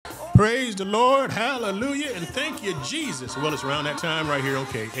Praise the Lord. Hallelujah. And thank you, Jesus. Well, it's around that time right here on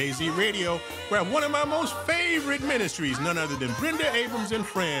KAZ Radio, where I have one of my most favorite ministries, none other than Brenda Abrams and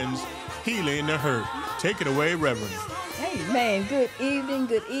Friends, Healing the Hurt. Take it away, Reverend. Amen. Good evening,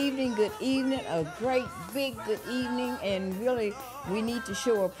 good evening, good evening. A great, big good evening. And really, we need to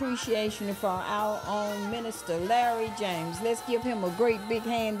show appreciation for our own minister, Larry James. Let's give him a great big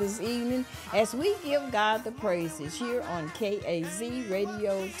hand this evening as we give God the praises here on KAZ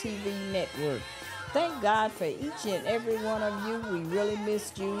Radio TV Network. Thank God for each and every one of you. We really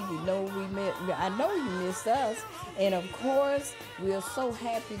missed you. I know you missed us. And of course, we're so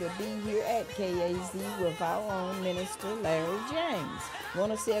happy to be here at KAZ with our own minister, Larry James.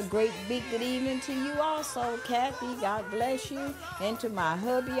 Want to say a great big good evening to you also, Kathy. God bless you. And to my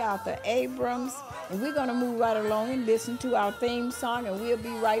hubby, Arthur Abrams. And we're going to move right along and listen to our theme song, and we'll be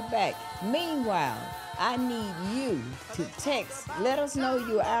right back. Meanwhile, I need you to text. Let us know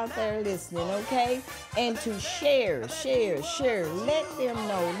you're out there listening, okay? And to share. Let them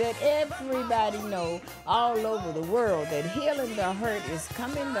know, let everybody know all over the world that Healing the Hurt is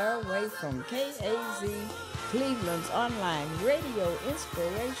coming their way from KAZ, Cleveland's online radio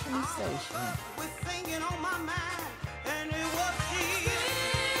inspiration station. We're singing on my mind, and it was Jesus.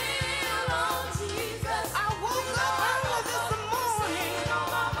 I woke up early this morning. I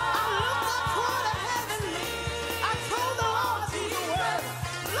looked up toward heaven. I told the Lord Jesus,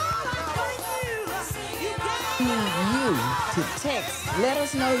 Lord, I thank you. You to text. Let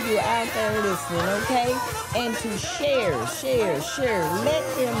us know you're out there listening, okay? And to share. Let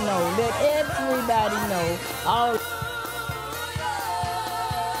them know. Let everybody know. All. Listen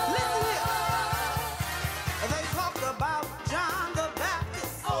here. They talked about John the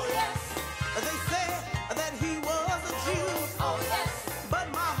Baptist. Oh, yes. They said that he was a Jew. Oh, yes. But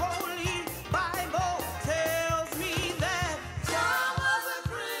my holy Bible tells me that John was a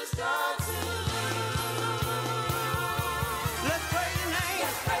Christian too. Let's praise his name.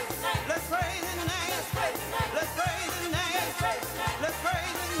 Let's praise his name. Let's praise his name. Let's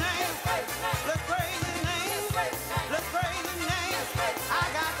praise his name. Let's praise his name.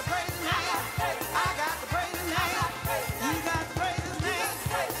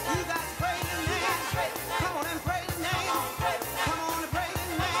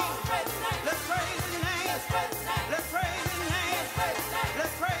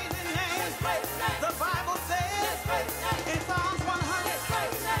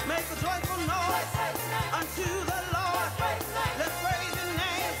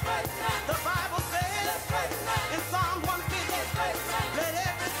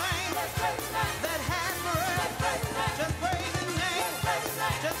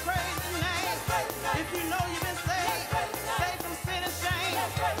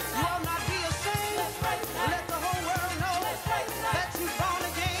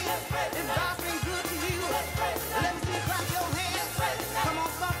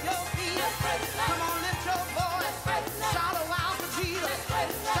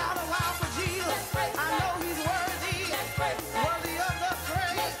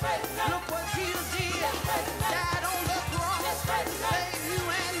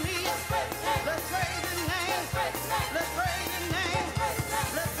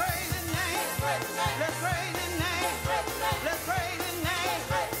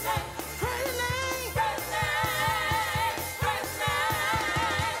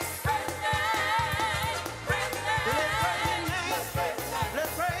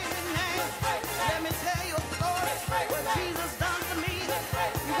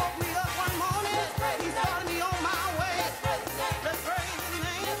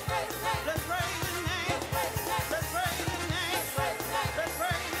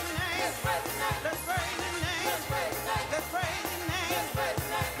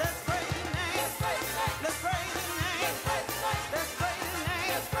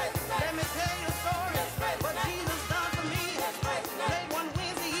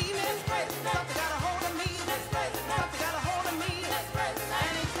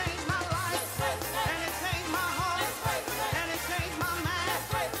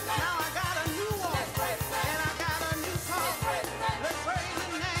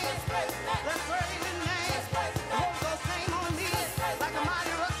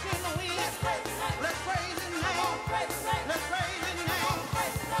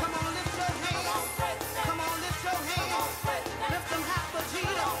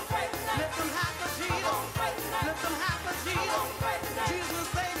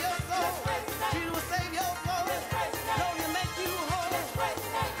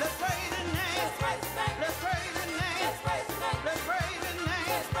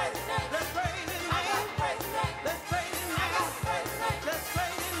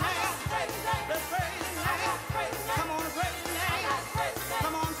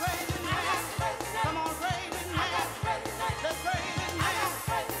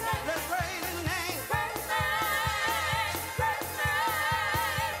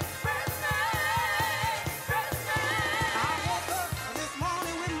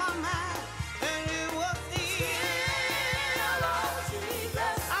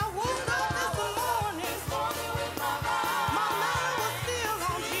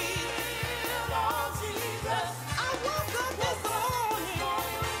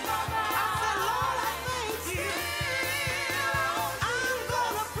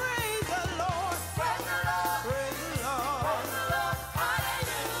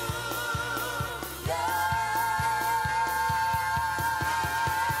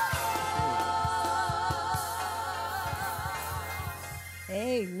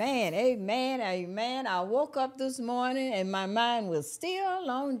 I woke up this morning and my mind was still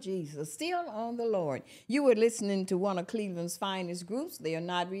on Jesus, still on the Lord. You were listening to one of Cleveland's finest groups. They are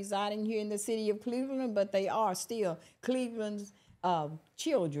not residing here in the city of Cleveland, but they are still Cleveland's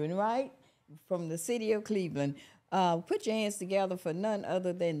children, right? From the city of Cleveland. Put your hands together for none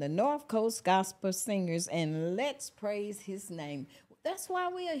other than the North Coast Gospel Singers, and let's praise his name. That's why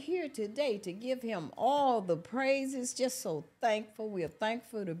we are here today, to give him all the praises. Just so thankful. We are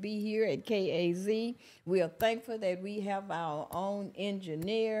thankful to be here at KAZ. We are thankful that we have our own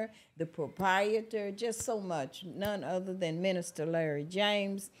engineer, the proprietor, just so much. None other than Minister Larry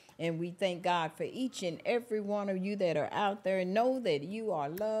James. And we thank God for each and every one of you that are out there. Know that you are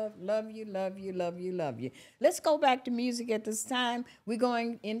loved. Love you, love you, love you, love you. Let's go back to music at this time. We're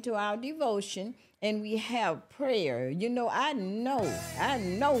going into our devotion. And we have prayer. You know, I know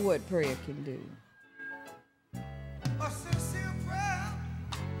what prayer can do. A sincere prayer.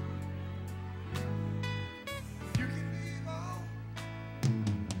 You can leave all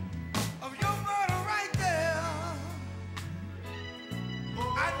of your burden right there.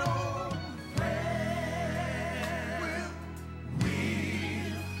 I know prayer will.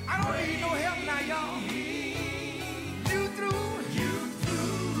 I don't need no help now, y'all. You through.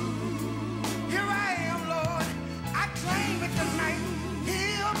 Here I am, Lord. I claim it tonight.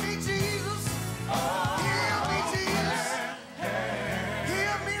 Heal me, Jesus. Heal me, Jesus.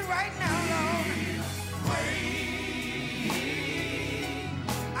 Heal me right now, Lord.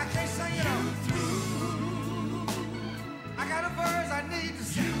 I can't sing it all. I got a verse I need to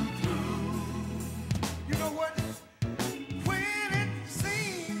sing. You know what? When it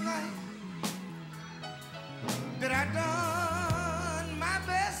seemed like that I done my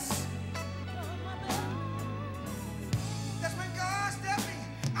best, that's when God stepped in.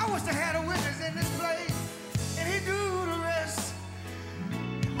 I wish I had a witness in this place, and he do the rest.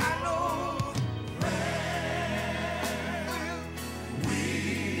 I know prayer will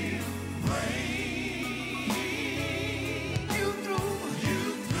bring you through.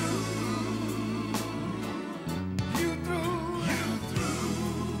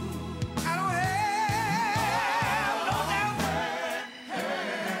 I don't have no doubt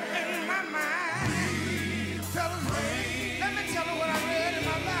in my mind. Fellas, let me tell you what I read in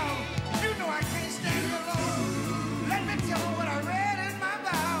my Bible. You know I can't stand here alone. Let me tell you what I read in my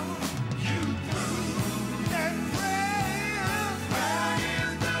Bible. That prayer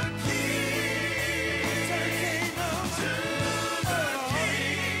is the key to the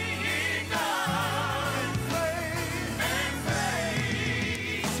kingdom. And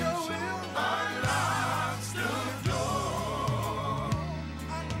faith sure will unlock the door.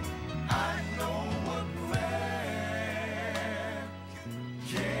 I know what prayer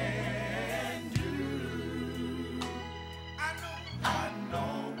can do. I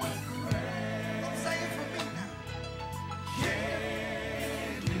know what prayer. Don't say it for me now.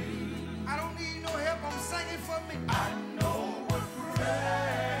 Can do. I don't need no help. I'm singing for me. I know what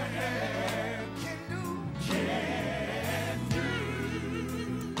prayer can do.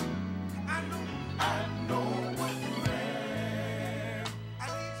 I know what prayer. I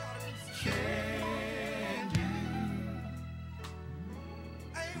need y'all to do can do.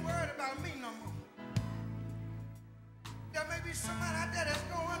 I ain't worried about me no more. There may be somebody out there that's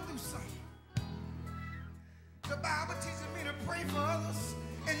going through something. The Bible teaches me to pray for others,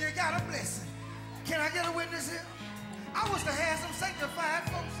 and you got a blessing. Can I get a witness here? I wish to have some sanctified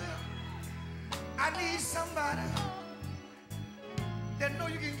folks here. I need somebody that know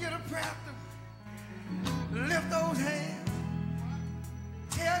you can get a prayer through. Lift those hands.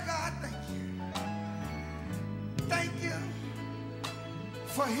 Tell God thank you. Thank you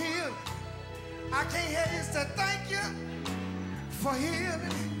for healing. I can't hear you say thank you for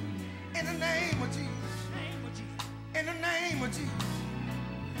healing. In the name of Jesus. In the name of Jesus.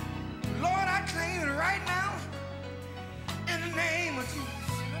 Lord, I claim it right now. In the name of Jesus.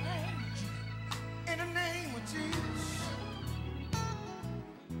 In the name of Jesus.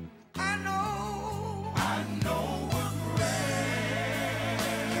 I know what prayer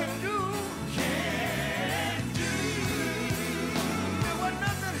can do. It was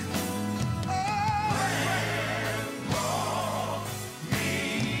nothing. Prayer brought me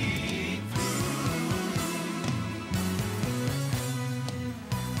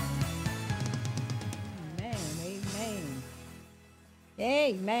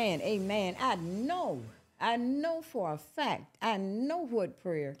Amen, amen. I know for a fact, I know what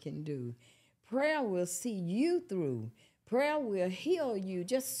prayer can do. Prayer will see you through. Prayer will heal you.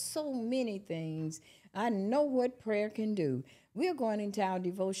 Just so many things. I know what prayer can do. We're going into our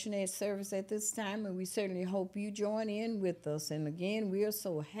devotional service at this time, and we certainly hope you join in with us. And again, we are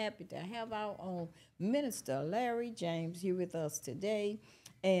so happy to have our own Minister Larry James here with us today.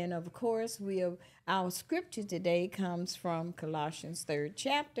 And of course, our scripture today comes from Colossians 3rd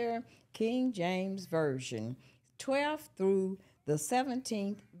chapter, King James Version, 12th through the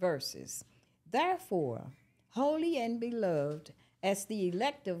 17th verses. Therefore, holy and beloved, as the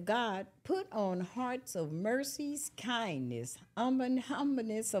elect of God, put on hearts of mercies, kindness,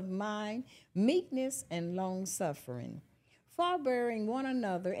 humbleness of mind, meekness, and long-suffering, forbearing one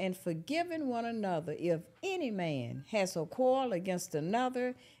another and forgiving one another if any man has a quarrel against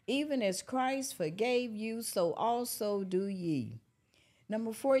another, even as Christ forgave you, so also do ye.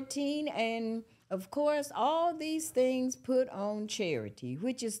 Number 14, and of course, all these things put on charity,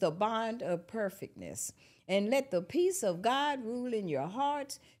 which is the bond of perfectness. And let the peace of God rule in your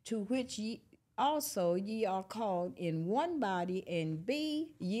hearts, to which ye are called in one body, and be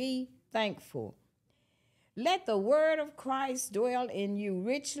ye thankful. Let the word of Christ dwell in you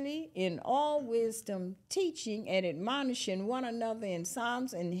richly in all wisdom, teaching and admonishing one another in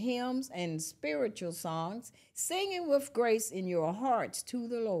psalms and hymns and spiritual songs, singing with grace in your hearts to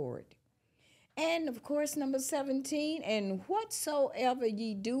the Lord. And of course, number 17, and whatsoever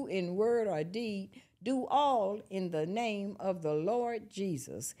ye do in word or deed, do all in the name of the Lord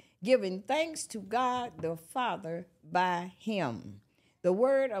Jesus, giving thanks to God the Father by him. The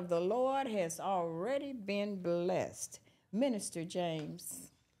word of the Lord has already been blessed. Minister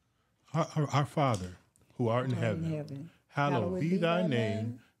James. Our Father, who art in heaven, hallowed be thy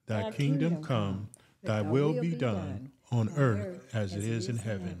name. Thy kingdom come, thy will be done, on earth as it is in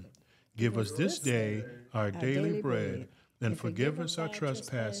heaven. Give us this day our daily bread, and forgive us our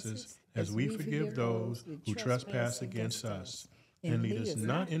trespasses, as we forgive those who trespass against us. And lead us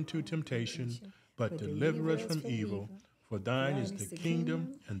not into temptation, but deliver us from evil. For thine is the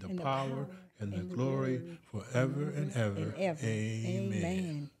kingdom, and the power, and the glory, forever and ever.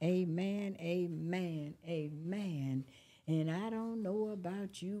 Amen. Amen, amen, amen. And I don't know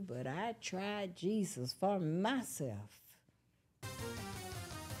about you, but I tried Jesus for myself.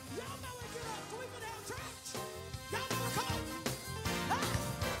 Y'all know it, get up, sweep it down, church. Y'all know it, come on. Hey.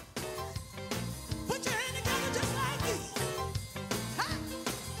 Put your hand together just like this. Hey.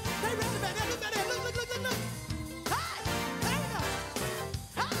 They ready, baby. Everybody, look. Hey. There we go.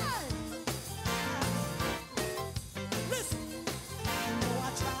 Hey. Listen. You know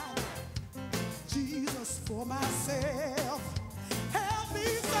I tried Jesus for myself. Help me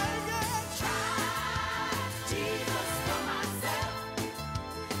sing it. Try Jesus for myself.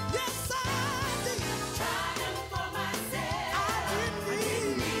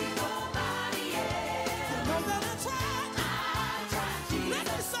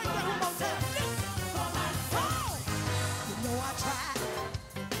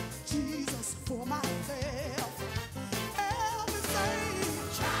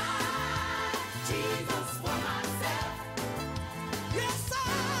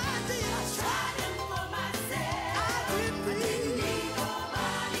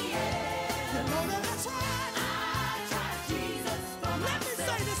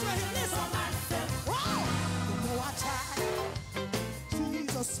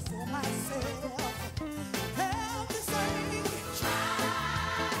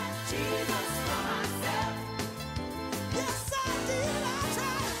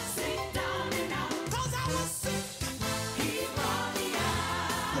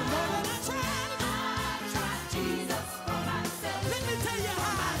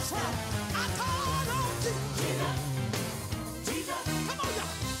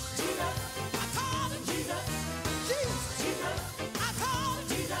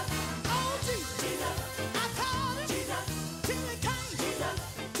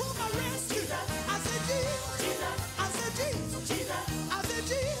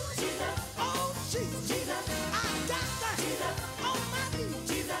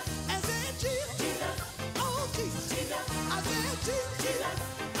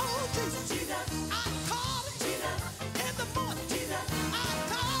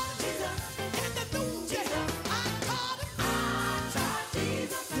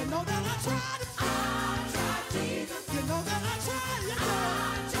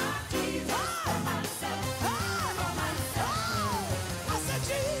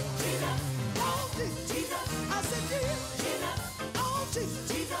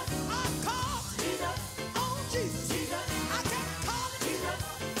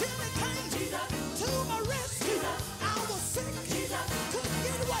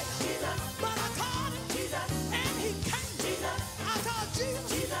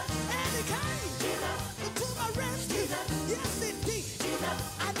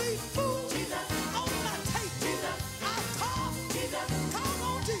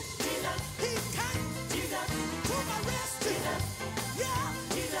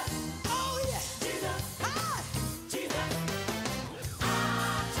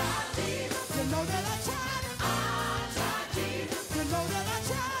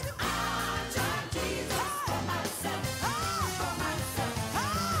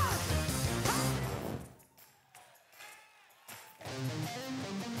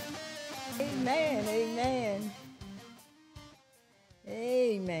 Amen. Amen.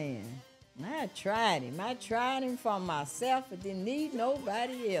 Amen. I tried him. I tried him for myself. I didn't need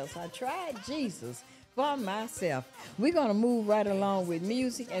nobody else. I tried Jesus for myself. We're going to move right along with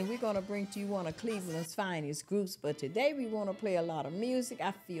music, and we're going to bring to you one of Cleveland's finest groups. But today we want to play a lot of music.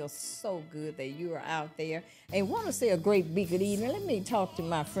 I feel so good that you are out there and want to say a great big good evening. Let me talk to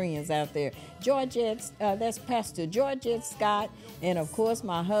my friends out there. Georgette, that's Pastor Georgette Scott, and of course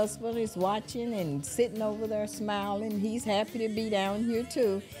my husband is watching and sitting over there smiling. He's happy to be down here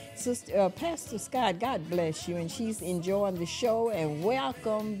too. Sister Pastor Scott, God bless you, and she's enjoying the show, and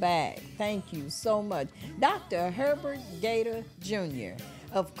welcome back. Thank you so much. Dr. Herbert Gator Jr.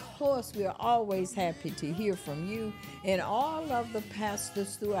 Of course, we're always happy to hear from you and all of the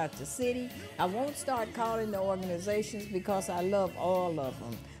pastors throughout the city. I won't start calling the organizations because I love all of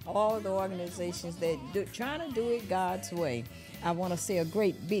them, all the organizations that trying to do it God's way. I want to say a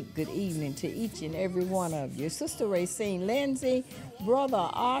great big good evening to each and every one of you. Sister Racine Lindsay, Brother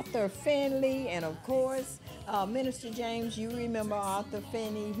Arthur Finley, and of course, Minister James, you remember Arthur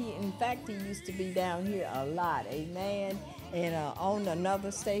Finley. In fact, he used to be down here a lot, amen, and on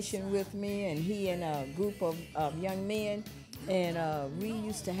another station with me, and he and a group of young men, and we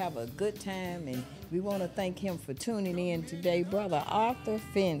used to have a good time, and we want to thank him for tuning in today, Brother Arthur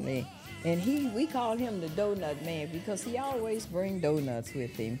Finley. And we call him the Donut Man because he always bring donuts with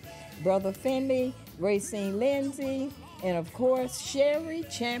him. Brother Finley, Racine Lindsay, and of course, Sherry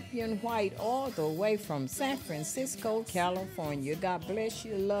Champion White, all the way from San Francisco, California. God bless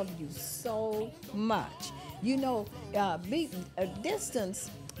you, love you so much. You know,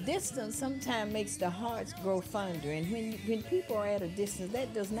 distance sometimes makes the hearts grow fonder. And when people are at a distance,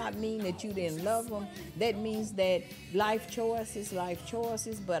 that does not mean that you didn't love them. That means that life choices,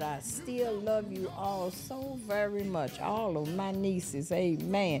 but I still love you all so very much. All of my nieces,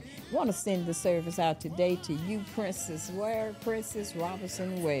 amen. Want to send the service out today to you, Princess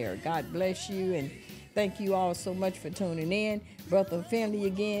Robinson Ware. God bless you, and thank you all so much for tuning in. Brother Finley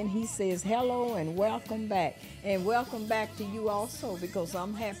again, he says hello and welcome back. And welcome back to you also, because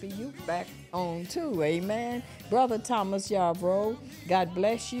I'm happy you back on too, amen. Brother Thomas Yarbrough, God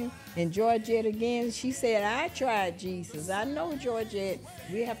bless you. And Georgette again, she said, I tried Jesus. I know, Georgette,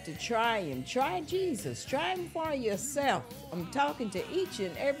 we have to try him. Try Jesus. Try him for yourself. I'm talking to each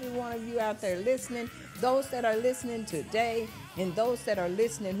and every one of you out there listening, those that are listening today, and those that are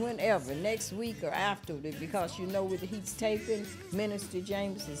listening whenever, next week or after, because you know with he's taping, Minister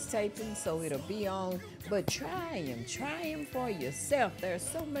James is taping, so it'll be on. But try him for yourself. There's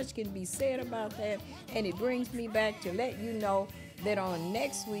so much can be said about that, and it brings me back to let you know that on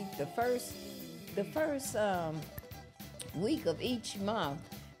next week, the first week of each month,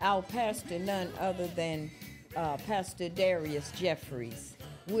 our pastor, none other than Pastor Darius Jeffries,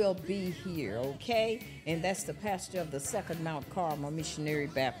 will be here, okay? And that's the pastor of the Second Mount Carmel Missionary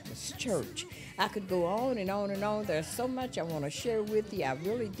Baptist Church. I could go on and on and on. There's so much I want to share with you. I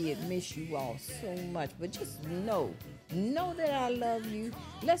really did miss you all so much, but just know that I love you.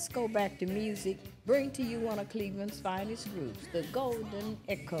 Let's go back to music. Bring to you one of Cleveland's finest groups, the Golden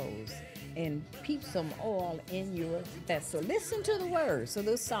Echoes, and keep some oil in your vessel. Listen to the words of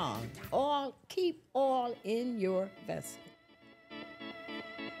the song. Keep oil in your vessel.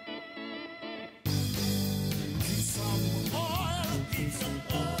 Keep some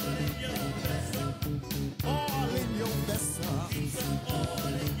oil in your vessel. Oil in your vessel. Keep some oil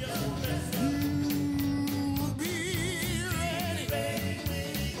in your vessel. Be ready.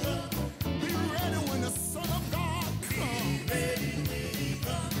 Be ready when the Son of God comes. Be ready when he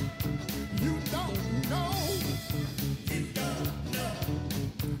comes. You don't know.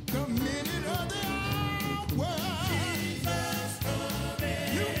 The minute of the hour.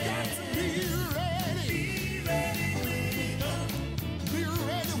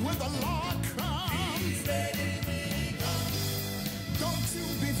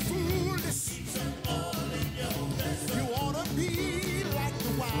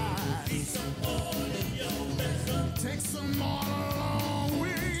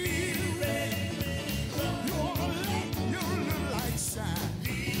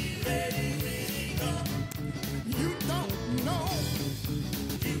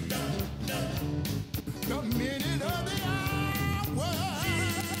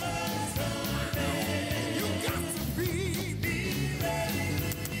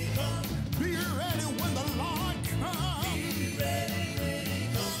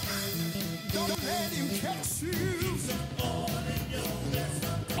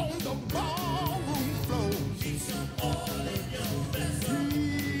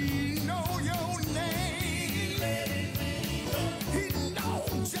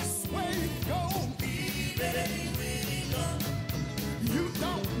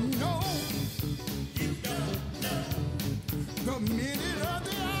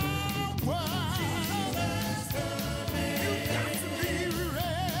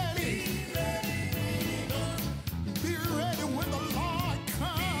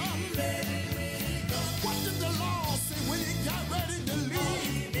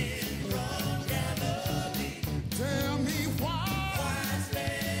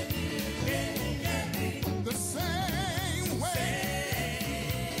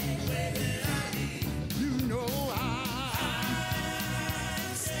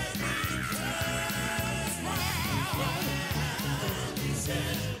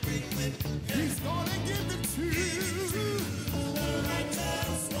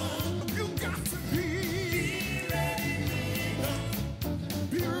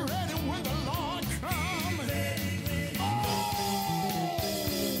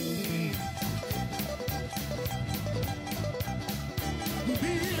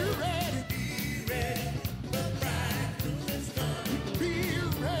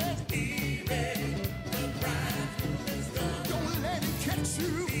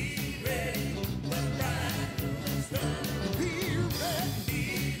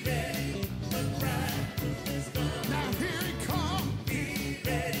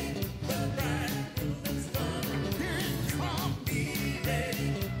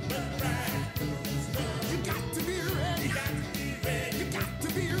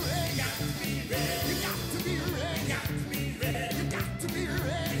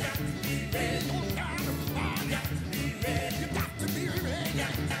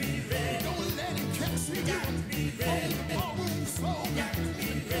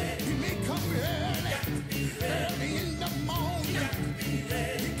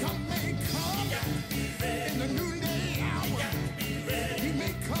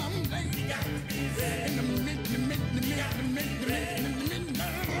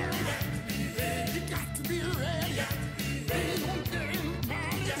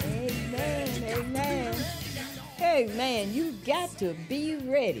 Man, you've got to be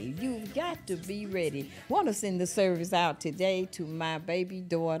ready. You've got to be ready. Want to send the service out today to my baby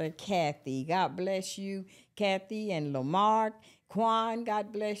daughter, Kathy. God bless you, Kathy and Lamar. Quan,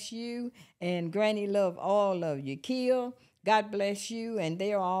 God bless you. And Granny love all of you. Kiel, God bless you. And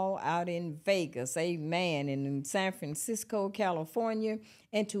they're all out in Vegas. Amen. And in San Francisco, California.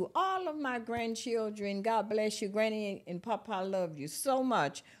 And to all of my grandchildren, God bless you. Granny and Papa, I love you so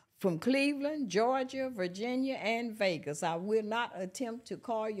much. From Cleveland, Georgia, Virginia, and Vegas. I will not attempt to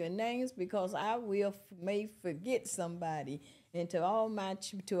call your names because I may forget somebody. And to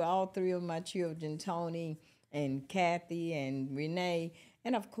all three of my children, Tony and Kathy and Renee,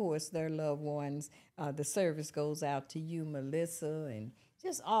 and of course their loved ones, the service goes out to you, Melissa, and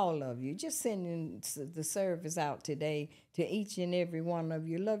just all of you. Just sending the service out today to each and every one of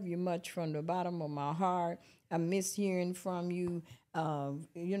you. Love you much from the bottom of my heart. I miss hearing from you,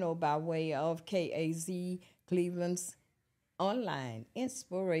 by way of KAZ, Cleveland's online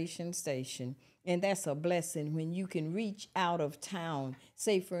inspiration station. And that's a blessing when you can reach out of town.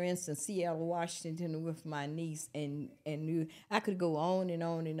 Say, for instance, Seattle, Washington with my niece. And I could go on and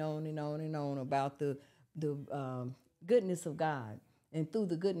on and on and on and on about the goodness of God. And through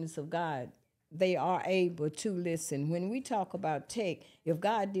the goodness of God, they are able to listen. When we talk about tech, if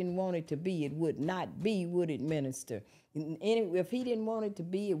God didn't want it to be, it would not be, would it, minister? If he didn't want it to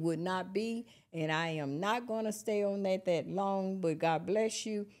be, it would not be. And I am not going to stay on that long, but God bless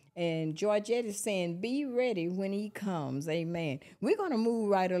you. And Georgette is saying, be ready when he comes. Amen. We're going to move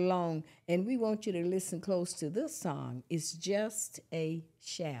right along, and we want you to listen close to this song. It's Just a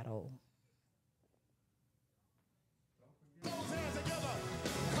Shadow.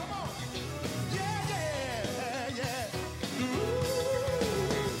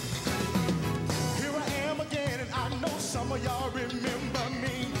 Some of y'all remember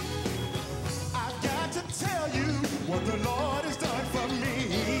me. I've got to tell you what the Lord has done for me.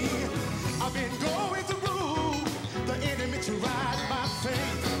 I've been going through the enemy to ride my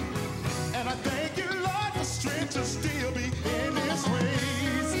faith. And I thank you, Lord, for strength to still be in his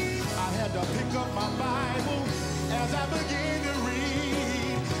ways. I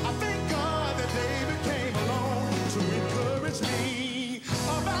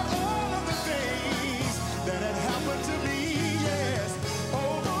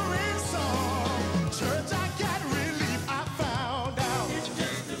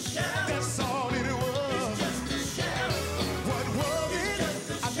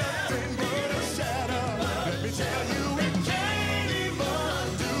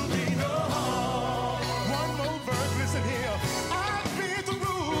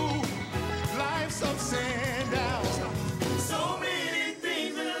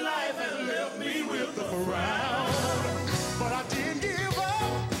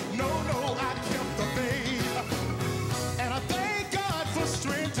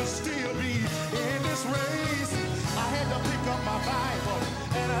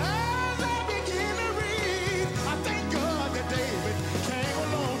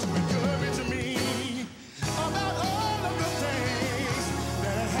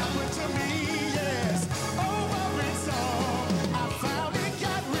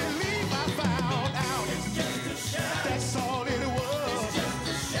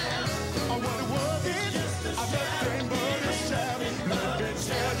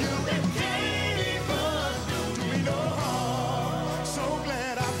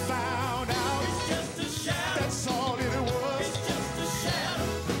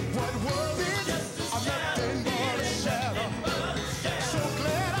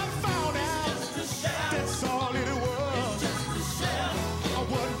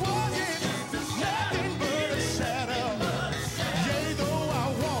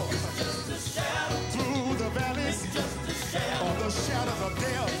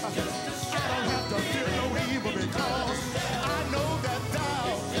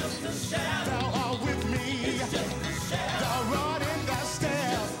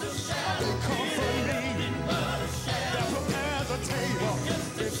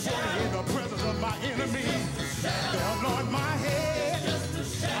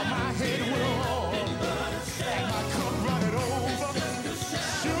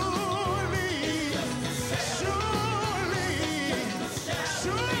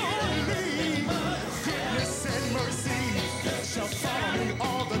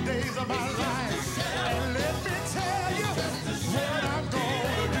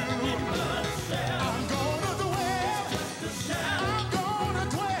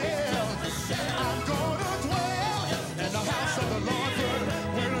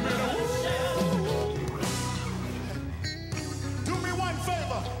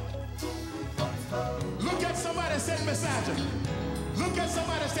standing beside you. Look at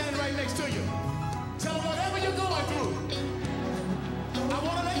somebody standing right next to you. Tell them whatever you're going through, I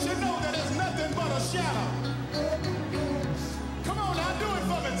want to let you know that it's nothing but a shadow. Come on now, do it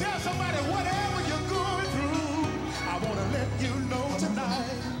for me. Tell somebody whatever you're going through, I want to let you know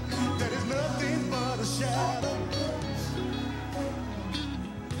tonight that it's nothing but a shadow.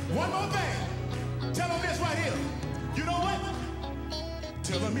 One more thing. Tell them this right here. You know what?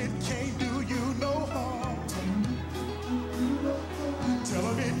 Tell them it can't do you no harm. Tell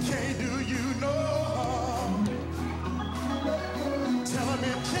them it can't do you no harm. Tell them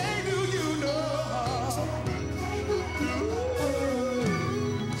it can't do you no harm.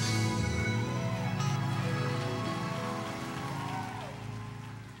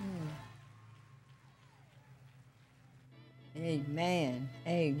 Amen.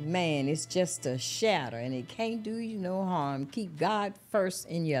 Amen. It's just a shadow and it can't do you no harm. Keep God first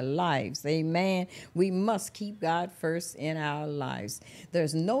in your lives. Amen. We must keep God first in our lives.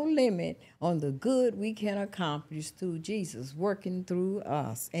 There's no limit on the good we can accomplish through Jesus working through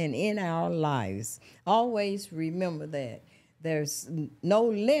us and in our lives. Always remember that. There's no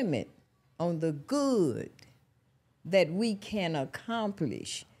limit on the good that we can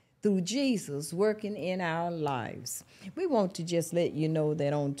accomplish through Jesus working in our lives. We want to just let you know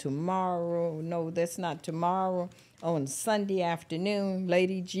that on tomorrow, no, that's not tomorrow, on Sunday afternoon,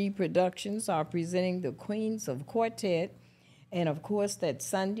 Lady G Productions are presenting the Queens of Quartet. And of course, that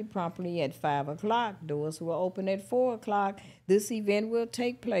Sunday promptly at 5 o'clock. Doors will open at 4 o'clock. This event will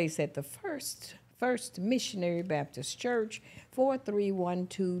take place at the First Missionary Baptist Church,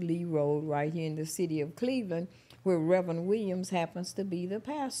 4312 Lee Road, right here in the city of Cleveland, where Reverend Williams happens to be the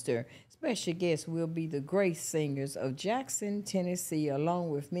pastor. Special guests will be the Grace Singers of Jackson, Tennessee, along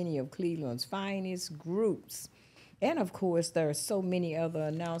with many of Cleveland's finest groups. And, of course, there are so many other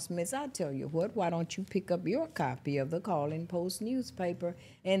announcements. I tell you what, why don't you pick up your copy of the Call-in Post newspaper?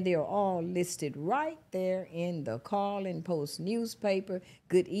 And they're all listed right there in the Call-in Post newspaper.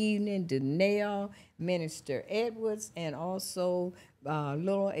 Good evening, Donnell, Minister Edwards, and also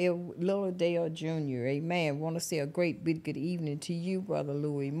Little Dale Jr. Amen. Want to say a great big good evening to you, Brother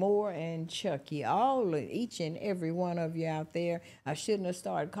Louis Moore and Chucky. Each and every one of you out there. I shouldn't have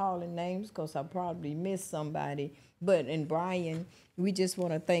started calling names because I probably missed somebody. But, and Brian, we just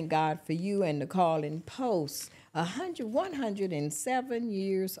want to thank God for you and the Call-in Post. 107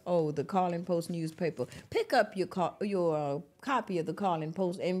 years old, the Call-in Post newspaper. Pick up your copy of the Call-in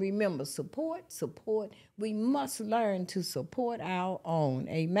Post, and remember, support. We must learn to support our own.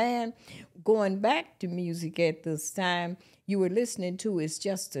 Amen. Going back to music at this time, you were listening to It's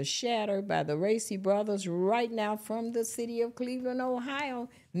Just a Shadow by the Racy Brothers right now from the city of Cleveland, Ohio.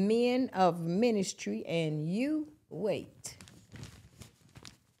 Men of Ministry, and You Wait.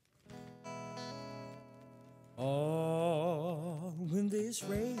 Oh, when this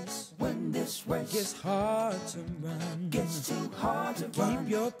race gets hard to run, Gets too hard to keep run.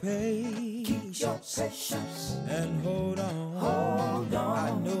 your patience, Keep your patience. and hold on. Hold on.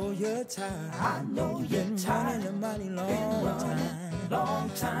 I know you're tired. I know you're Been tired. running a mighty Been long running time. long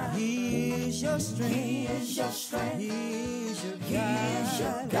time. He is your strength. He is your strength. He is your He guide. is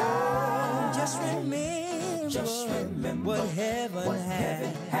your guide. Just remember what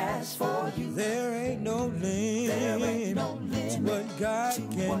heaven has for you. There ain't no limit to what God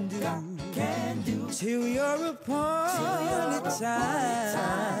can do. Till your appointed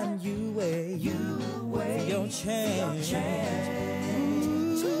time, you wait for your change.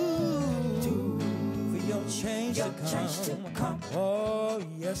 For your change to come. Oh,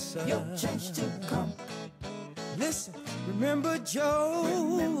 yes, sir. Your change to come. Listen, remember Job.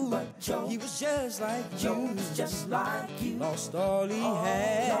 He was just like you. Lost all he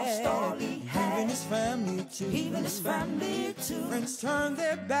had. Even his family too. Friends turned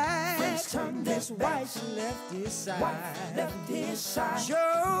their backs. His wife left his side.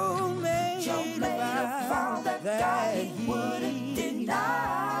 Job made a vow that he wouldn't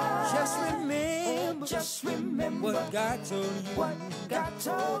deny. Just remember what God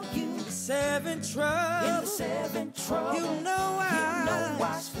told you. In the seven troubles, you know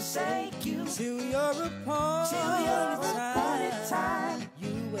I forsake you. Till your appointed time,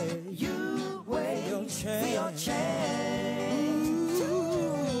 you wait for your change. For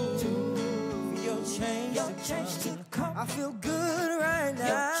your change to come. I feel good right now.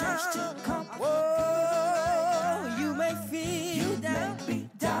 Your change to come. Whoa, you may feel down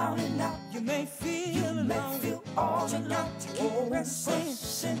and out. You may feel alone. All alone. To keep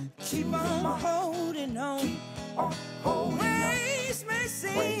pressing. Keep on holding on. Ways may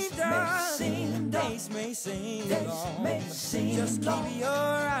seem dark. Days may seem long. Just keep your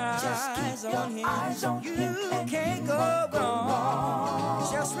eyes eyes on him. You can't go wrong.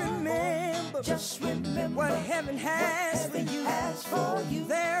 Just remember what heaven has for you.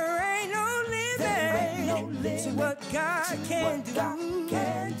 There ain't no limit to what God can do.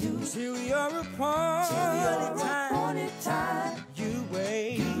 Till your appointed time, you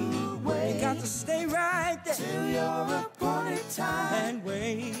wait. You got to stay right there till your appointed time and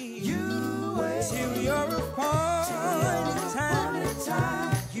wait. You wait till your appointed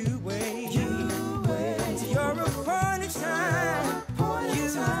time. You wait till your appointed time.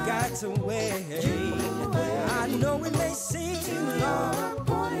 You got to wait. I know it may seem long.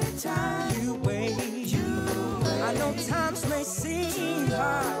 You wait. I know times may seem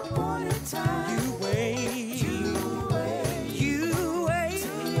hard. You wait. You wait.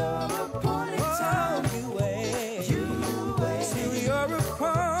 Oh, you wait. Till your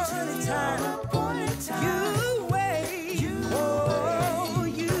appointed time. You wait. Oh,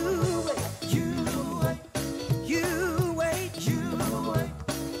 you wait. You wait. You wait.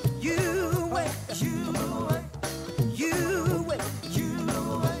 You wait. You wait.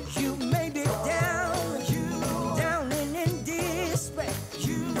 You may be down and in despair,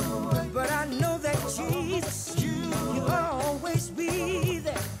 but I know that Jesus, He'll always be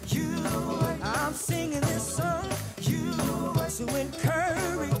there. I'm singing this song to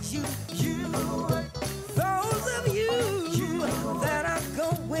encourage you. Those of you that are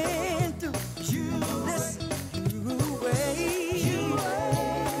going through, listen, you wait. You wait.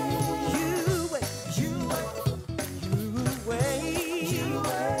 You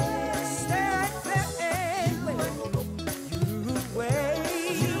wait. Stay right there and wait. You wait.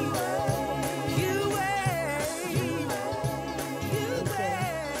 You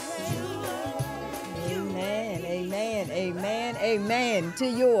Amen, amen, amen, amen. To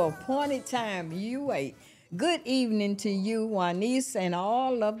your appointed time, you wait. Good evening to you, Juanice, and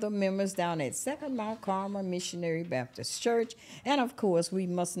all of the members down at Second Mount Carmel Missionary Baptist Church. And of course, we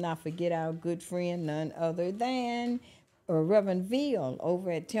must not forget our good friend, none other than Reverend Veal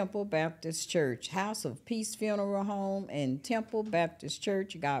over at Temple Baptist Church, House of Peace Funeral Home and Temple Baptist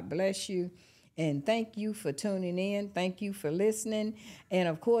Church. God bless you. And thank you for tuning in. Thank you for listening. And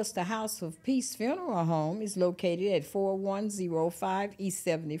of course, the House of Peace Funeral Home is located at 4105 East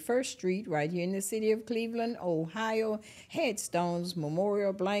 71st Street, right here in the city of Cleveland, Ohio. Headstones,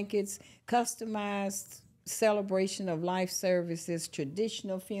 memorial blankets, customized celebration of life services,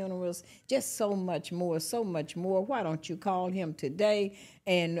 traditional funerals, just so much more, so much more. Why don't you call him today?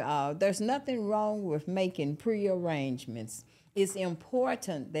 And there's nothing wrong with making pre-arrangements. It's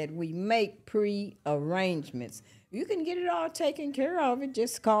important that we make pre-arrangements. You can get it all taken care of.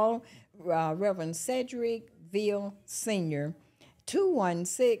 Just call Reverend Cedric Veal Sr.,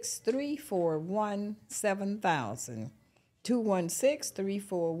 216-341-7000.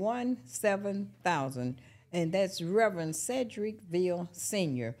 216-341-7000. And that's Reverend Cedric Veal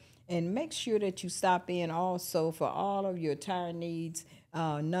Sr. And make sure that you stop in also for all of your tire needs.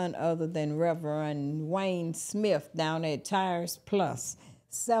 None other than Reverend Wayne Smith down at Tires Plus,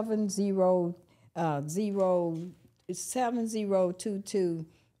 7022,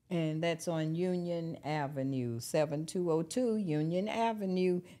 and that's on Union Avenue, 7202 Union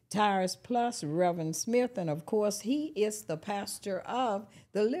Avenue, Tires Plus, Reverend Smith. And of course, he is the pastor of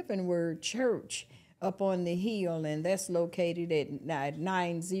the Living Word Church up on the hill, and that's located at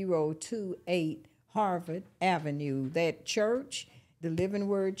 9028 Harvard Avenue. That church, the Living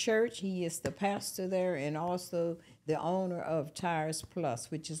Word Church, he is the pastor there and also the owner of Tires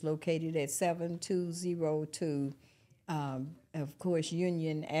Plus, which is located at 7202, of course,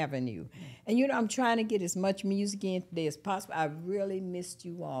 Union Avenue. And, you know, I'm trying to get as much music in today as possible. I really missed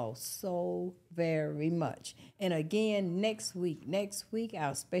you all so very much. And again, next week,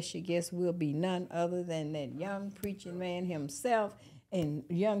 our special guest will be none other than that young preaching man himself, and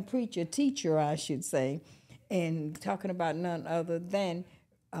young preacher, teacher, I should say, and talking about none other than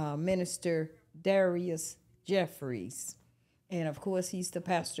Minister Darius Jeffries. And, of course, he's the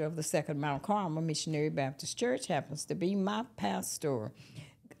pastor of the Second Mount Carmel Missionary Baptist Church, happens to be my pastor.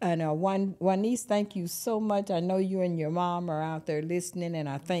 And Juanice, thank you so much. I know you and your mom are out there listening, and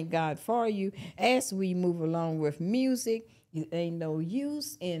I thank God for you. As we move along with music, it ain't no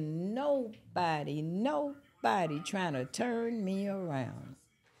use in nobody trying to turn me around.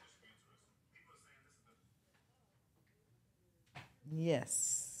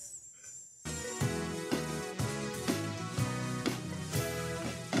 Yes.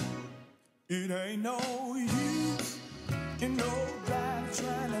 It ain't no use in nobody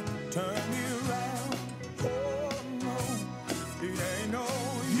trying to turn me around. Oh no, it ain't no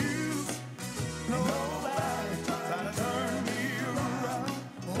use, nobody trying to turn me around.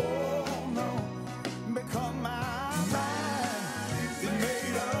 Oh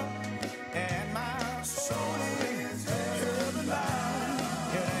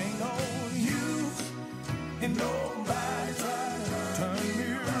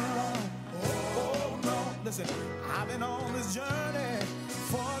listen, I've been on this journey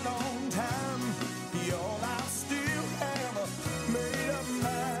for a long time. Y'all, I still have a made up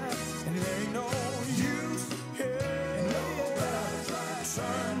mind, and it ain't no use. Hey,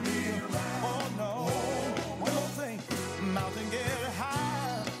 turn me around. Oh no, one more thing, mountain get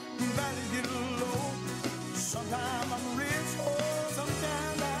high, valleys get low. Sometimes I'm rich, oh,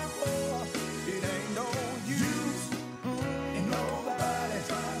 sometimes I'm poor. It ain't no use, ain't nobody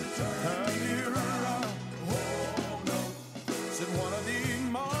trying to turn me around. Oh no, said one of these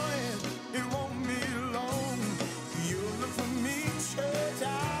mornings it won't be long. You look for me, church,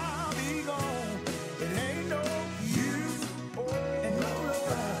 I'll be gone. It ain't no use, oh, ain't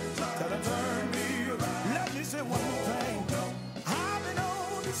nobody trying to turn me around. Let me say one more thing. I've been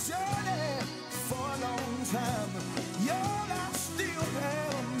on this journey for a long time. Y'all, I still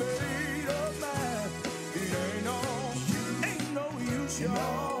have a made up mind. It ain't no use,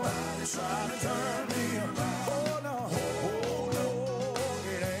 y'all, trying to turn me around. Oh no,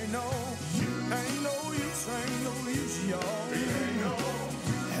 it ain't no use, y'all. It ain't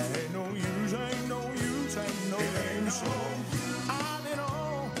no use, ain't no use. I've been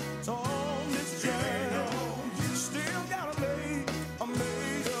on this journey, still got a made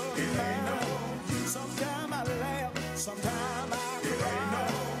up mind. Sometimes I laugh, sometimes I cry.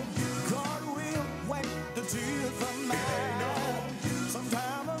 God will wipe the tears from my eyes.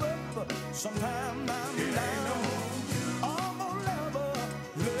 Sometimes I'm up, sometimes I'm down. I'm gonna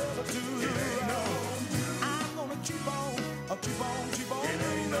love to the end. I'm gonna keep on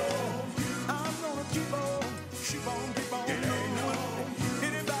moving. I'm gonna keep on moving.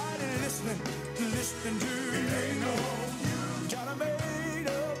 Anybody listening to me? Got a made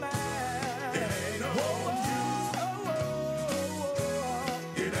up mind. Ain't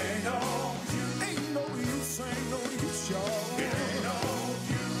no use, y'all.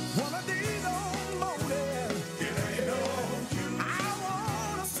 One of these old mornings, I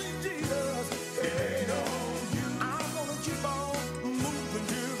wanna see Jesus. I'm gonna keep on moving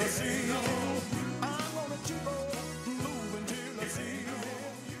till I see Him. I'm gonna keep on moving till I see Him.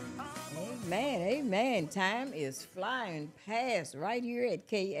 Amen, amen. Time is flying past right here at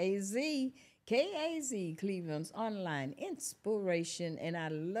KAZ. KAZ, Cleveland's online inspiration, and I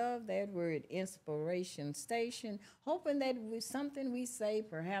love that word, inspiration station. Hoping that with something we say,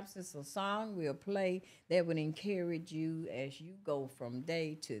 perhaps it's a song we'll play that would encourage you as you go from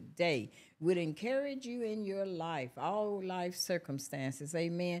day to day, would encourage you in your life, all life circumstances.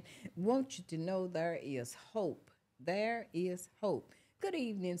 Amen. Want you to know there is hope. There is hope. Good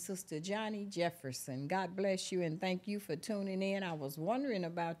evening, Sister Johnny Jefferson. God bless you and thank you for tuning in. I was wondering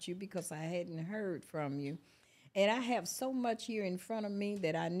about you because I hadn't heard from you. And I have so much here in front of me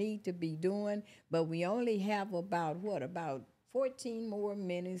that I need to be doing, but we only have about 14 more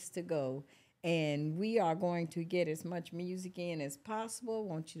minutes to go. And we are going to get as much music in as possible.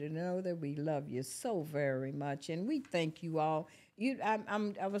 I want you to know that we love you so very much. And we thank you all.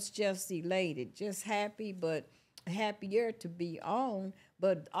 I was just elated, just happy, but happier to be on.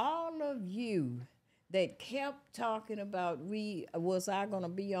 But all of you that kept talking about was I going to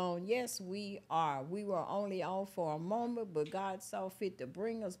be on? Yes, we are. We were only on for a moment, but God saw fit to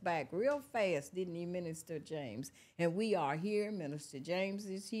bring us back real fast, didn't he, Minister James? And we are here. Minister James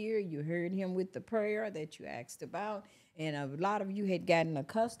is here. You heard him with the prayer that you asked about, and a lot of you had gotten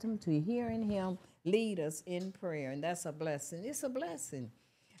accustomed to hearing him lead us in prayer, and that's a blessing. It's a blessing.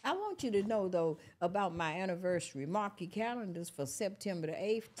 I want you to know, though, about my anniversary. Mark your calendars for September the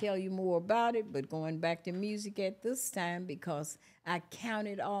 8th. Tell you more about it, but going back to music at this time because I count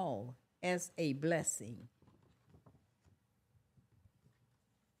it all as a blessing.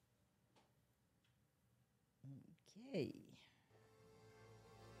 Okay.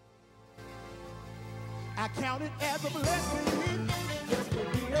 I count it as a blessing just to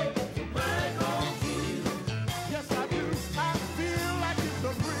be able to brag on you. Yes, I do. I feel like it's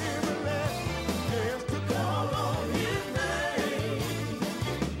a privilege just to call on His name.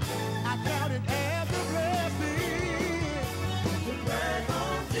 I count it as a blessing to brag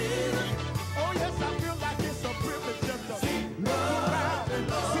on Jesus. Oh yes, I feel like it's a privilege just to look around and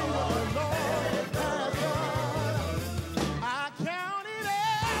see what the Lord has done. I count it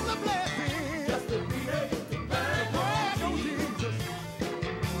as a blessing just to be able to brag on Jesus.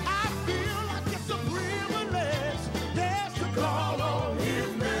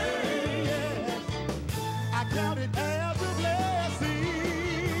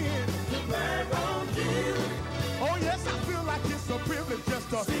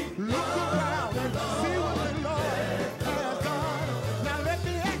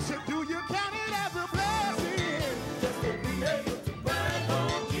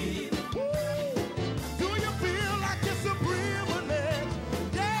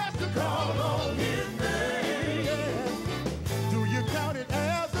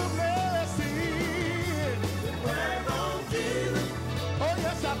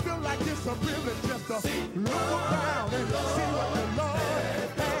 feel like it's a privilege just to look around and see what the Lord has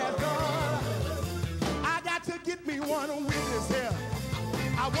done. I got to get me one witness here.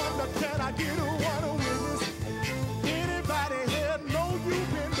 I wonder, can I get one witness? Anybody here know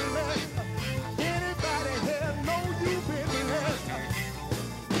you've been blessed? Anybody here know you've been blessed?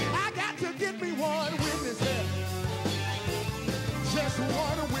 I got to get me one witness here. Just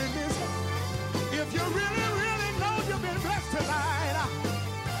one witness. If you really, really know you've been blessed tonight,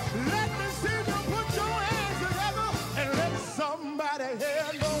 let me see you put your hands together and let somebody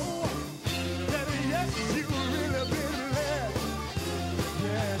here know that yes, you really been blessed.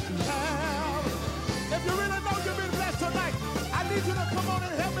 Yes, you have. If you really know you've been blessed tonight, I need you to come on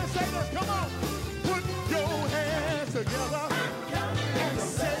and help me say this. Come on. Put your hands together and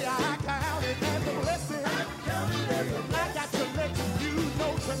say, I count it as a blessing. I got to let you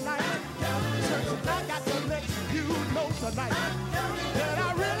know tonight. Church, I got to let you know tonight that I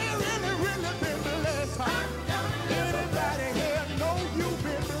really, really, really been blessed. Anybody here know you've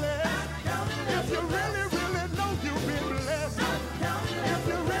been blessed? If you really, really know you've been blessed. If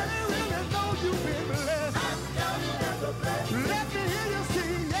you really, really know you've been blessed. Let me hear you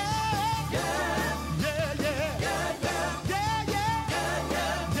sing, yeah, yeah, yeah, yeah, yeah, yeah, yeah,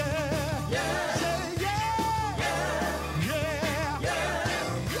 yeah, yeah, say yeah, yeah, yeah.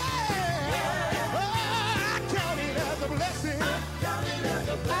 Oh, I count it as a blessing. I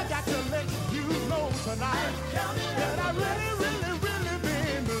got to let you know tonight that I really, really, really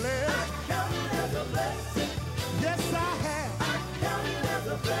been blessed. Yes, I have.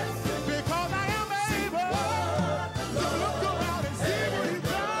 Because I am able to look around and see what He's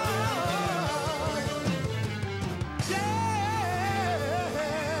done. Yeah.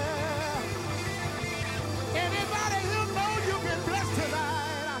 Anybody who knows you've been blessed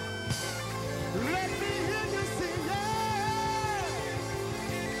tonight, let me hear you sing, yeah.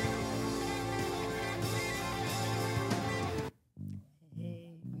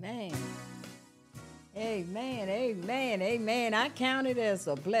 Amen. Amen, amen, amen. I count it as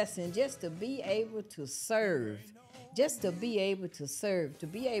a blessing just to be able to serve, just to be able to serve, to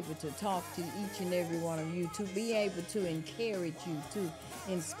be able to talk to each and every one of you, to be able to encourage you, to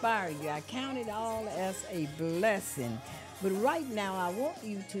inspire you. I count it all as a blessing. But right now, I want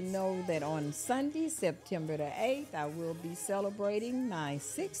you to know that on Sunday, September the 8th, I will be celebrating my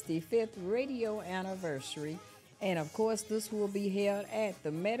 65th radio anniversary. And of course, this will be held at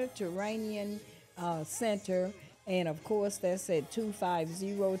the Mediterranean Center, and of course that's at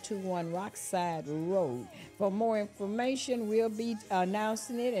 25021 Rockside Road. For more information, we'll be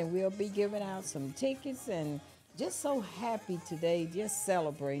announcing it, and we'll be giving out some tickets. And just so happy today, just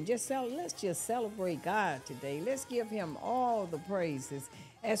celebrating. Let's just celebrate God today. Let's give Him all the praises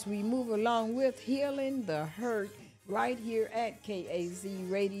as we move along with Healing the Hurt right here at KAZ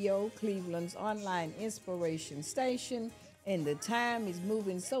Radio, Cleveland's online inspiration station. And the time is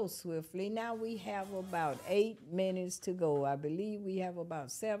moving so swiftly. Now we have about 8 minutes to go. I believe we have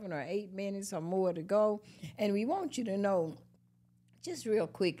about 7 or 8 minutes or more to go. And we want you to know, just real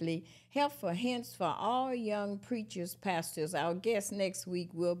quickly, helpful hints for all young preachers, pastors. Our guest next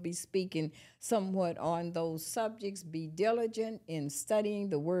week will be speaking somewhat on those subjects. Be diligent in studying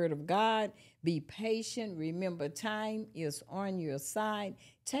the Word of God. Be patient. Remember, time is on your side.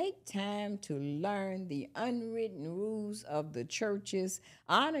 Take time to learn the unwritten rules of the churches.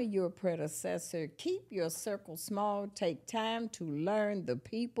 Honor your predecessor. Keep your circle small. Take time to learn the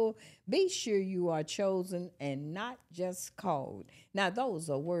people. Be sure you are chosen and not just called. Now, those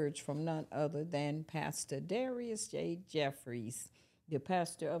are words from none other than Pastor Darius J. Jeffries, the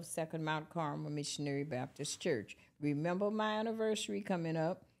pastor of Second Mount Carmel Missionary Baptist Church. Remember my anniversary coming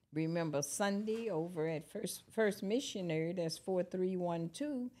up. Remember Sunday over at First Missionary, that's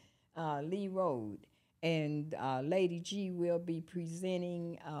 4312 Lee Road. And Lady G will be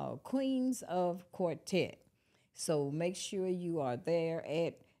presenting Queens of Quartet. So make sure you are there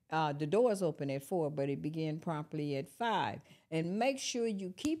at, the doors open at 4, but it begin promptly at 5. And make sure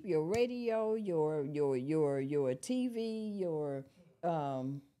you keep your radio, your TV, your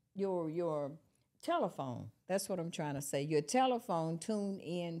telephone. That's what I'm trying to say. Your telephone tuned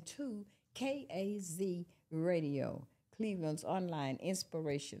in to KAZ Radio, Cleveland's online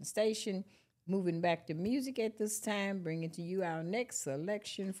inspiration station. Moving back to music at this time, bringing to you our next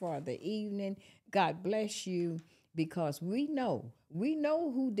selection for the evening. God bless you, because we know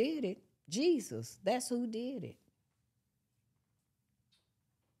who did it. Jesus, that's who did it.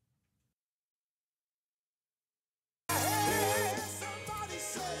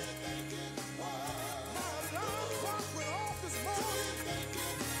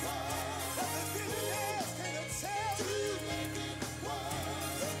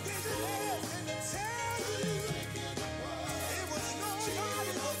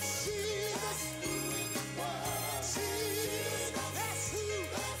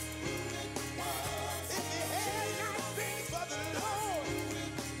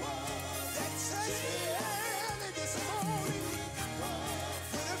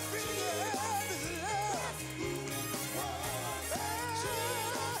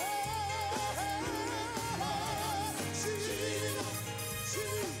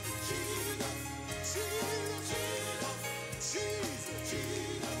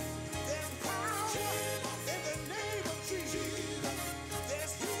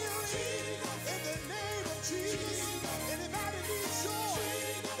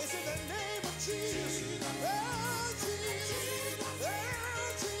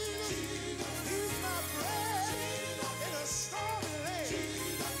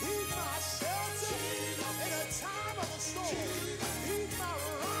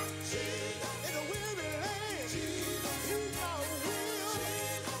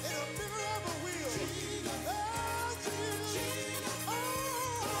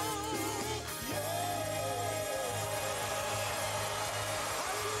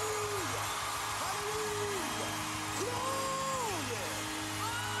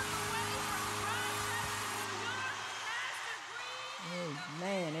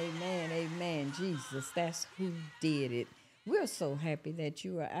 Jesus. That's who did it. We're so happy that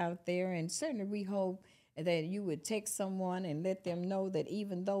you are out there, and certainly we hope that you would text someone and let them know that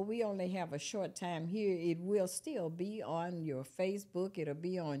even though we only have a short time here, it will still be on your Facebook, it'll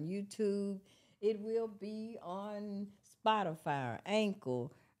be on YouTube, it will be on Spotify, Anchor,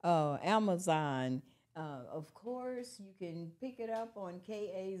 Amazon. Of course, you can pick it up on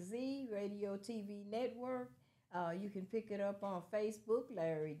KAZ, Radio TV Network. You can pick it up on Facebook,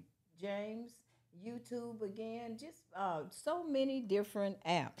 Larry James, YouTube again, just so many different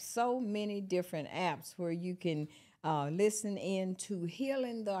apps where you can listen in to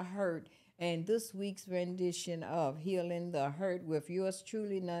Healing the Hurt, and this week's rendition of Healing the Hurt with yours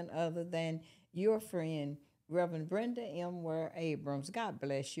truly, none other than your friend, Reverend Brenda Abrams. God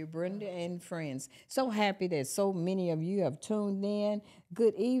bless you, Brenda and friends. So happy that so many of you have tuned in.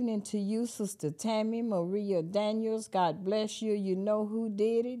 Good evening to you, Sister Tammy Maria Daniels. God bless you. You know who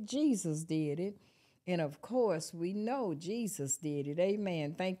did it? Jesus did it. And of course, we know Jesus did it.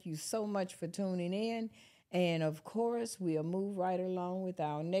 Amen. Thank you so much for tuning in. And of course, we'll move right along with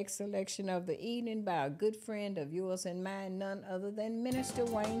our next selection of the evening by a good friend of yours and mine, none other than Minister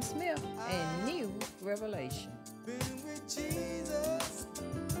Wayne Smith and New Revelation. Been with Jesus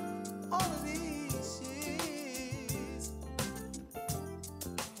all of these years.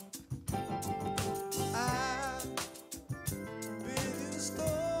 I've been through the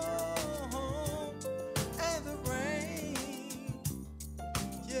storm and the rain.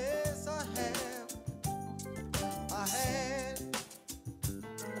 Yes, I have. I had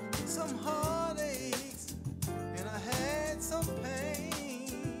some heartaches and I had some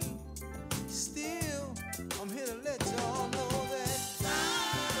pain. Still, I'm here to let y'all know that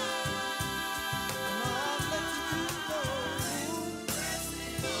I'm letting you know.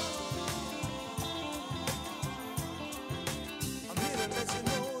 I'm here to let you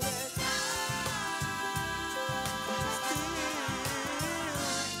know that still,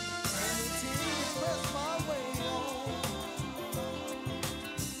 and the tears press my way on.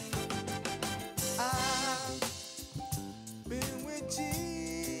 I've been with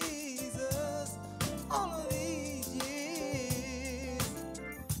Jesus all of these years.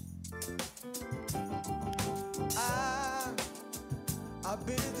 I've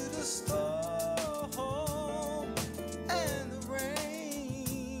been through the storm and the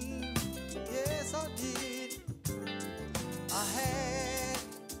rain. Yes, I did.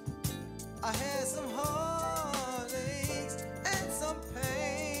 I had some heartaches and some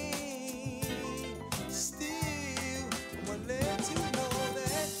pain. Still, I'm gonna let you know that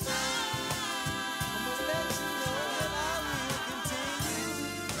I'm gonna let you know that I will continue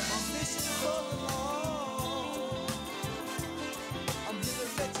my mission for the Lord. I'm here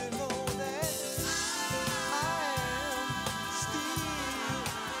to let you know that I am still,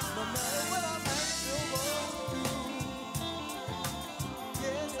 no matter what I might go through.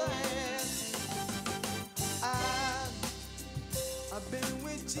 Yes, I am. I've been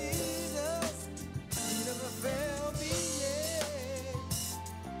with Jesus. He never failed me yet.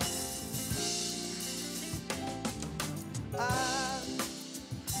 I've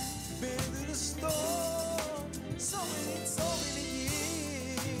been through the storm so many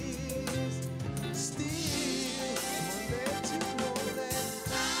years. Still, I'm gonna let you know that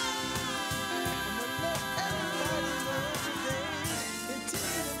I'm gonna let everybody know today.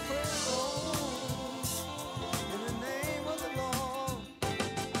 Continue to pray on in the name of the Lord.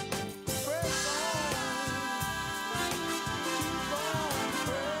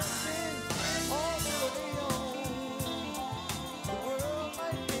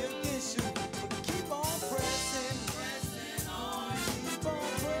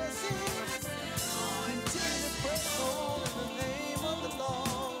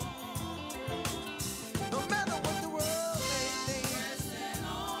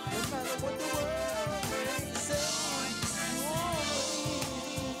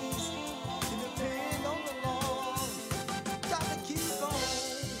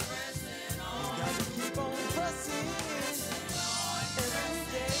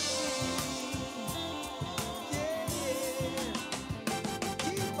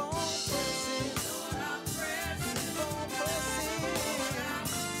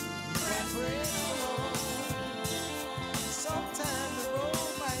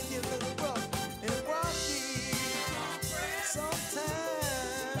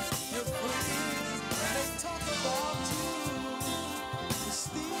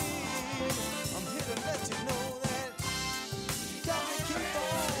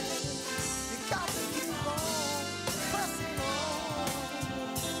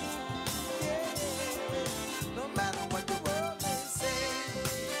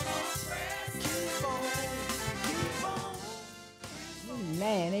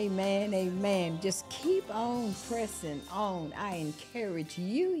 Amen, amen, amen. Just keep on pressing on. I encourage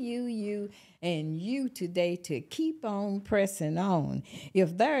you, and you today to keep on pressing on.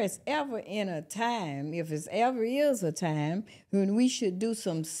 If there is ever if it ever is a time when we should do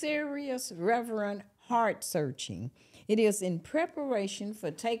some serious, reverent heart searching, it is in preparation for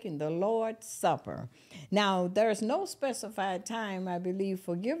taking the Lord's Supper. Now, there's no specified time, I believe,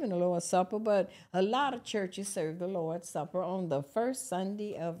 for giving the Lord's Supper, but a lot of churches serve the Lord's Supper on the first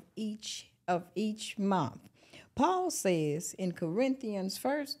Sunday of each month. Paul says in Corinthians,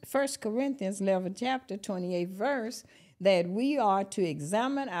 1 Corinthians 11, chapter 28, verse, that we are to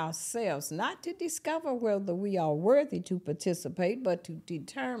examine ourselves, not to discover whether we are worthy to participate, but to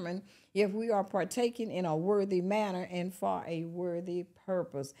determine if we are partaking in a worthy manner and for a worthy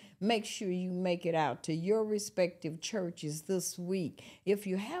purpose. Make sure you make it out to your respective churches this week. If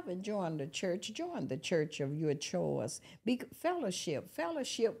you haven't joined the church, join the church of your choice.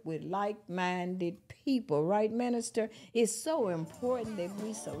 Fellowship with like-minded people, right, Minister? It's so important that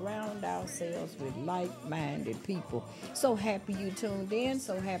we surround ourselves with like-minded people. So happy you tuned in.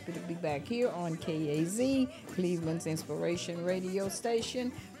 So happy to be back here on KAZ, Cleveland's Inspiration Radio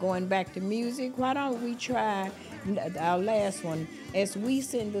Station. Going back to music, why don't we try our last one as we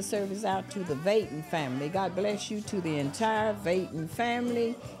send the service out to the Vayton family. God bless you to the entire Vayton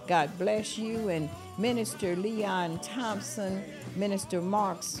family. God bless you. And Minister Leon Thompson, Minister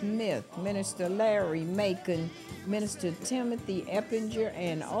Mark Smith, Minister Larry Macon, Minister Timothy Eppinger,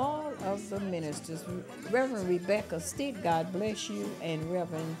 and all of the ministers. Reverend Rebecca Stitt, God bless you, and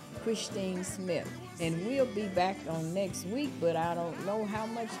Reverend Christine Smith. And we'll be back on next week, but I don't know how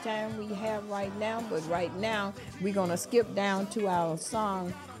much time we have right now. But right now, we're going to skip down to our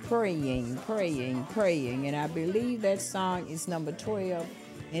song, Praying. And I believe that song is number 12.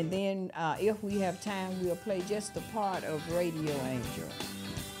 And then if we have time, we'll play just a part of Radio Angel.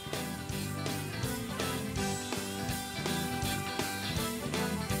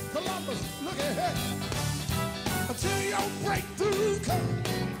 Columbus, look ahead. Until your breakthrough comes,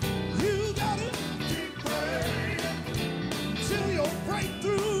 you gotta keep praying. Until your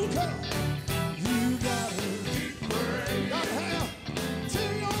breakthrough comes, you gotta keep praying. Gotta have.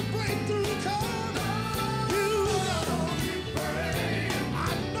 Till your breakthrough comes, you gotta keep praying. I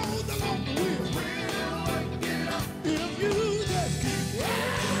know the Lord will work it out if you just keep praying.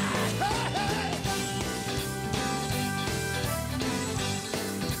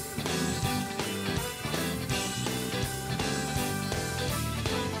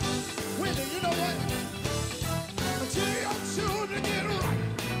 Wendy, you know what? Until your children get right,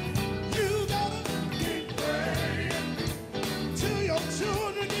 you gotta keep praying. Till your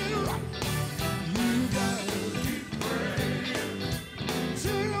children get right, you gotta keep praying.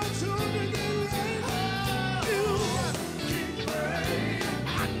 Till your children get right, you gotta keep praying. I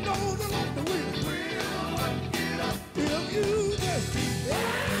know the Lord will work it out if you just keep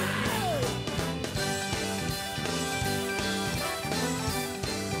praying.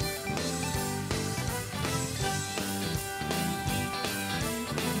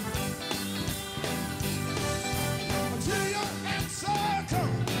 Until your answer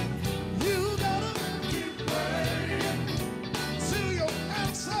comes, you gotta keep praying. Till your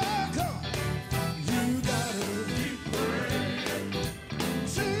answer comes, you gotta keep praying.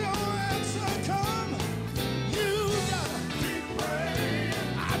 Till your answer comes, you gotta keep praying.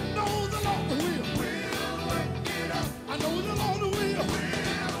 I know the Lord will work it out. I know the Lord will work it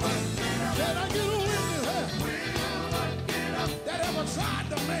out. Can I get a witness here? That ever tried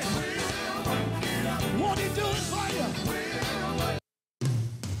to make won't he do it for you?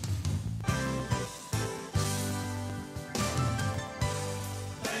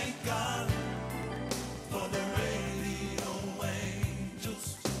 Thank God for the radio angels.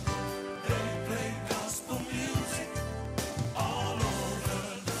 They play gospel music all over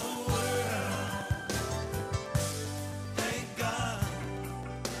the world. Thank God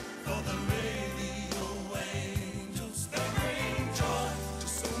for the radio angels. They bring joy to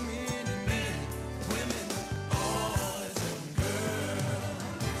so many men, women, boys, and girls.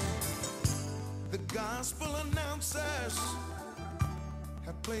 The gospel announcers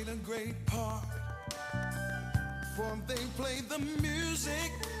have played a great part, for they play the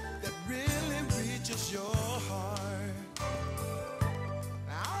music that really reaches your heart.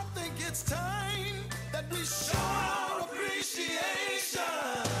 I think it's time that we show our appreciation.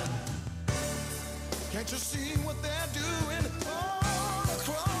 Can't you see what they're doing all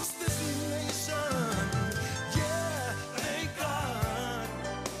across this nation? Yeah, thank God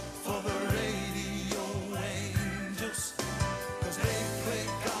for the radio angels, 'cause they play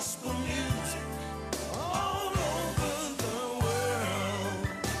gospel music all over the world.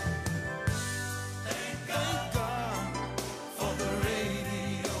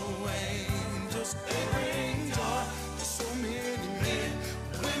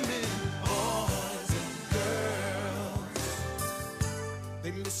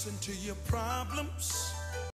 problems.